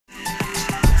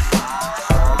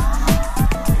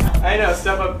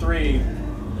up 3.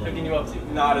 Hooking you up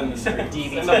to? Not in the streets.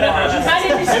 DVD. In the park.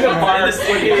 In the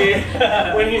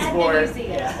park when he's bored.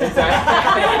 Yeah.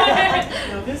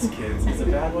 Exactly. No, this kid's he's a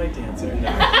bad white dancer. No.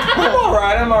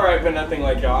 I'm alright, but nothing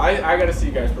like y'all. I gotta see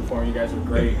you guys perform. You guys were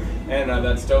great. And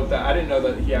that's dope. That I didn't know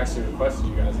that he actually requested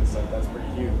you guys and stuff. That's pretty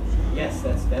huge. Yes,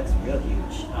 that's real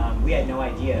huge. We had no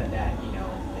idea that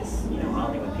this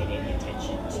Hollywood paid any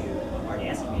attention to our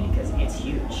dance community because it's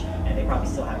huge, and they probably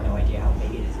still have no idea how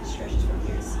big it is. It stretches from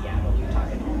here to Seattle. You're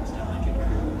talking almost 100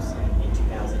 crews in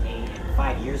 2008. And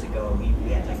 5 years ago, we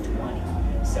had like 20.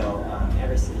 So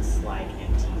ever since like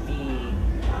MTV,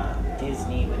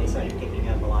 Disney, when they started picking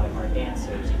up a lot of our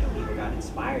dancers, people got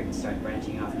inspired and started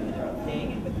branching off doing their own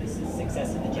thing. And with this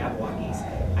success of the Jabbawockeez,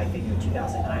 I figure in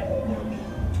 2009 there will be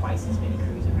twice as many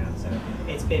crews around. So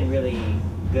it's been really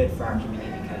good for our community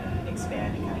to kind of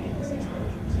expand and kind of get this exposure.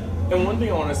 And one thing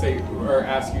I want to say or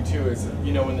ask you too is,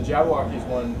 when the Jabbawockeez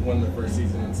won the first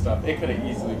season and stuff, it could have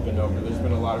easily been over. There's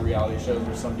been a lot of reality shows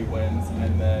where somebody wins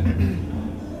and then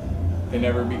they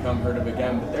never become heard of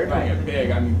again, but they're doing it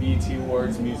big. I mean, BET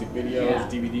Awards, music videos,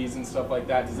 DVDs and stuff like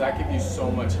that. Does that give you so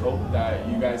much hope that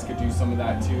you guys could do some of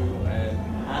that too? And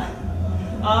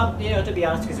to be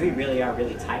honest, because we really are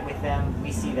really tight with them,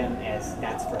 we see them as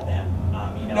that's for them.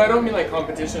 No, I don't mean like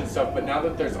competition and stuff, but now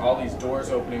that there's all these doors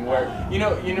opening where,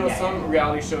 some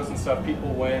reality shows and stuff, people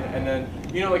win, and then,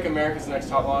 like America's Next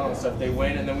Top Model and stuff, they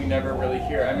win, and then we never really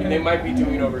hear. I mean, they might be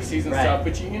doing it overseas and stuff,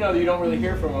 but you don't really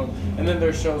hear from them. And then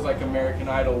there's shows like American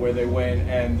Idol where they win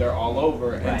and they're all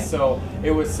over. And so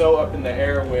it was so up in the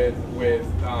air with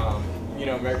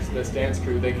America's Best Dance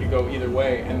Crew. They could go either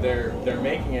way, and they're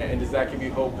making it. And does that give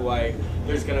you hope, like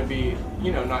there's going to be,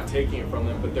 not taking it from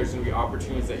them, but there's going to be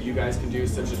opportunities that you guys can do,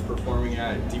 such as performing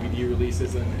at DVD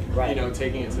releases and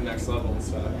taking it to the next level and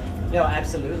stuff? No,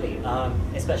 absolutely.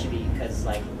 Especially because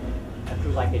like a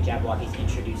crew like the Jabbawockeez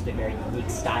introduced a very unique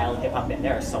style of hip hop, and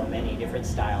there are so many different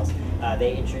styles.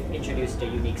 They introduced a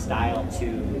unique style to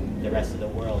the rest of the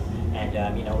world, and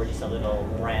we're just a little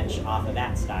branch off of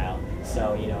that style.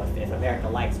 So if America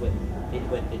likes what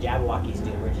the Jabbawockeez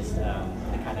do, we're just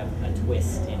kind of a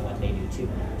twist in what they do too.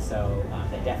 So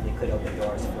that definitely could open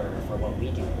doors for what we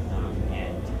do,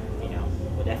 and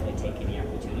we'll definitely take any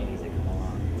opportunities that come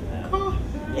along.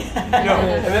 No,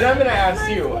 and then I'm gonna ask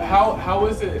you, how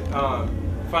was it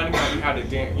finding out you had to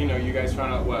dance? You guys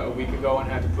found out a week ago and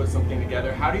had to put something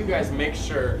together. How do you guys make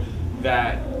sure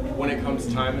that when it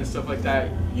comes time and stuff like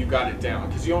that, you got it down?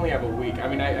 Because you only have a week. I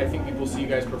mean, I think people see you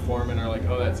guys perform and are like,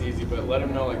 oh, that's easy, but let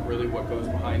them know like really what goes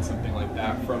behind something like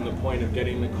that, from the point of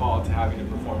getting the call to having to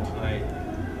perform tonight.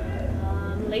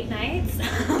 Late nights,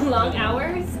 long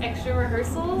hours, extra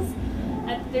rehearsals.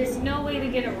 There's no way to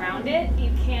get around it.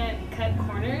 You can't cut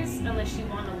corners unless you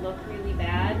want to look really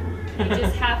bad. You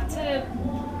just have to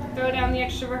throw down the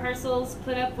extra rehearsals,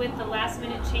 put up with the last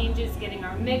minute changes, getting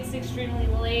our mix extremely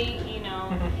late,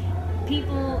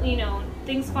 people,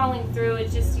 things falling through. You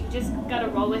just gotta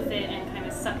roll with it and kind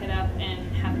of suck it up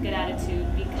and have a good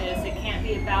attitude, because it can't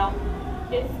be about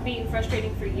it being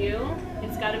frustrating for you.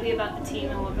 It's gotta be about the team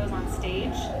and what goes on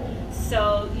stage.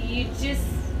 So you just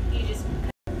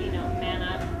man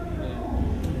up.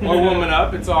 Or woman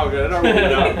up, it's all good. Or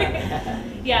woman up.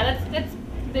 Yeah,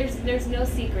 there's no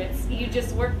secrets. You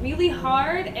just work really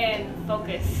hard and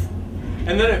focus.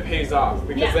 And then it pays off,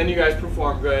 because then you guys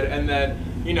perform good, and then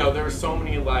there were so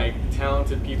many like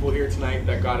talented people here tonight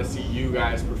that got to see you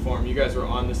guys perform. You guys were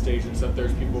on the stage and stuff.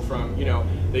 There's people from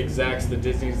the execs, the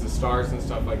Disneys, the stars and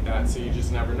stuff like that. So you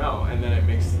just never know, and then it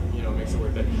makes it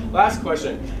worth it. Last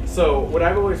question. So what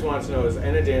I've always wanted to know is,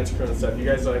 in a dance crew and stuff, you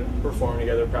guys like performing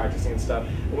together, practicing and stuff.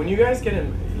 When you guys get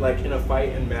in a fight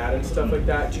and mad and stuff like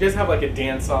that, do you guys have like a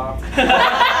dance off?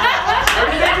 Or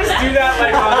do they just do that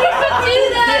like on? We could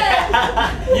do that.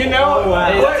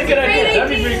 That's a good idea.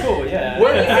 That'd be pretty cool. Yeah.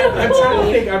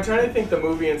 I'm trying to think the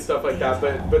movie and stuff like that,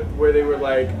 but where they were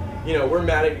like, we're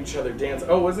mad at each other dance.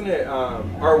 Oh, wasn't it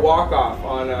our walk off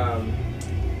on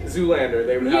Zoolander?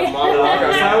 They would have model walk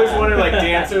off. So I always wondered, like,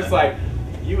 dancers like,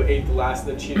 you ate the last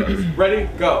of the Cheetos. Ready?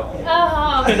 Go.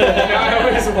 I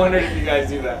always wondered if you guys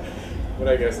do that. But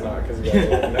I guess not, because you guys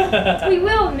won't know. We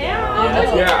will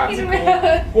now.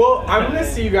 Yeah. Well, I'm going to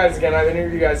see you guys again. I've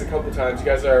interviewed you guys a couple times. You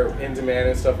guys are in demand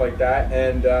and stuff like that.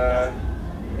 And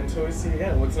until we see you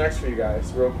again, what's next for you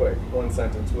guys? Real quick, one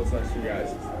sentence. What's next for you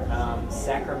guys?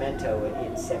 Sacramento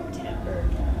in September.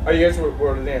 Oh, you guys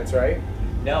were to dance, right?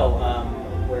 No,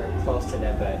 we're close to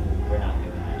them, but we're not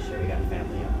doing that show. We got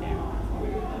family up there.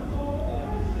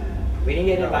 We didn't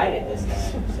get invited this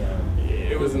time, so.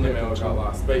 It was in the mail, it got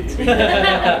lost. But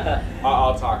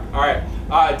I'll talk. All right,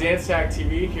 Dance Tag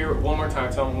TV. Here, one more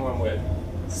time. Tell them who I'm with.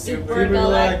 Super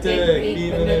Galactic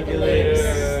Beat Manipulators.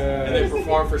 And they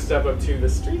perform for Step Up 2, the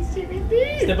Streets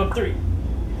DVD. Step up 3.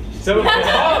 Step Up 3.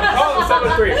 Call it Step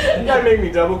Up 3. You gotta make me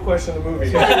double question the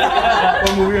movie.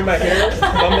 What movie am I here?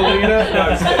 Bumbleina? No,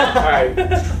 I'm just kidding.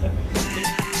 Alright.